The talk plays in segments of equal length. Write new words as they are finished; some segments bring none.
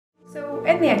So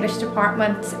in the English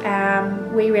department,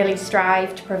 we really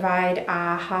strive to provide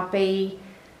a happy,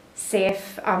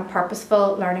 safe and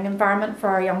purposeful learning environment for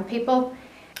our young people.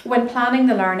 When planning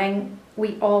the learning,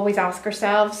 we always ask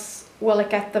ourselves, will it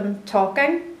get them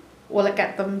talking? Will it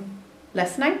get them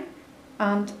listening?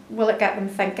 And will it get them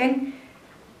thinking?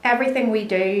 Everything we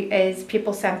do is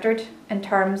people-centred in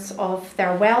terms of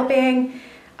their well-being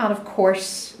and of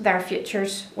course their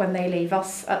futures when they leave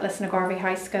us at Lisnagarvey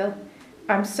High School.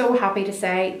 I'm so happy to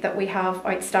say that we have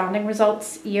outstanding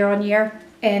results year on year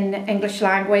in English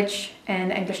language,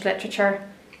 in English literature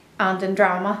and in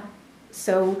drama.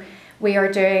 So we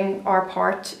are doing our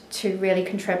part to really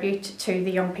contribute to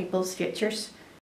the young people's futures.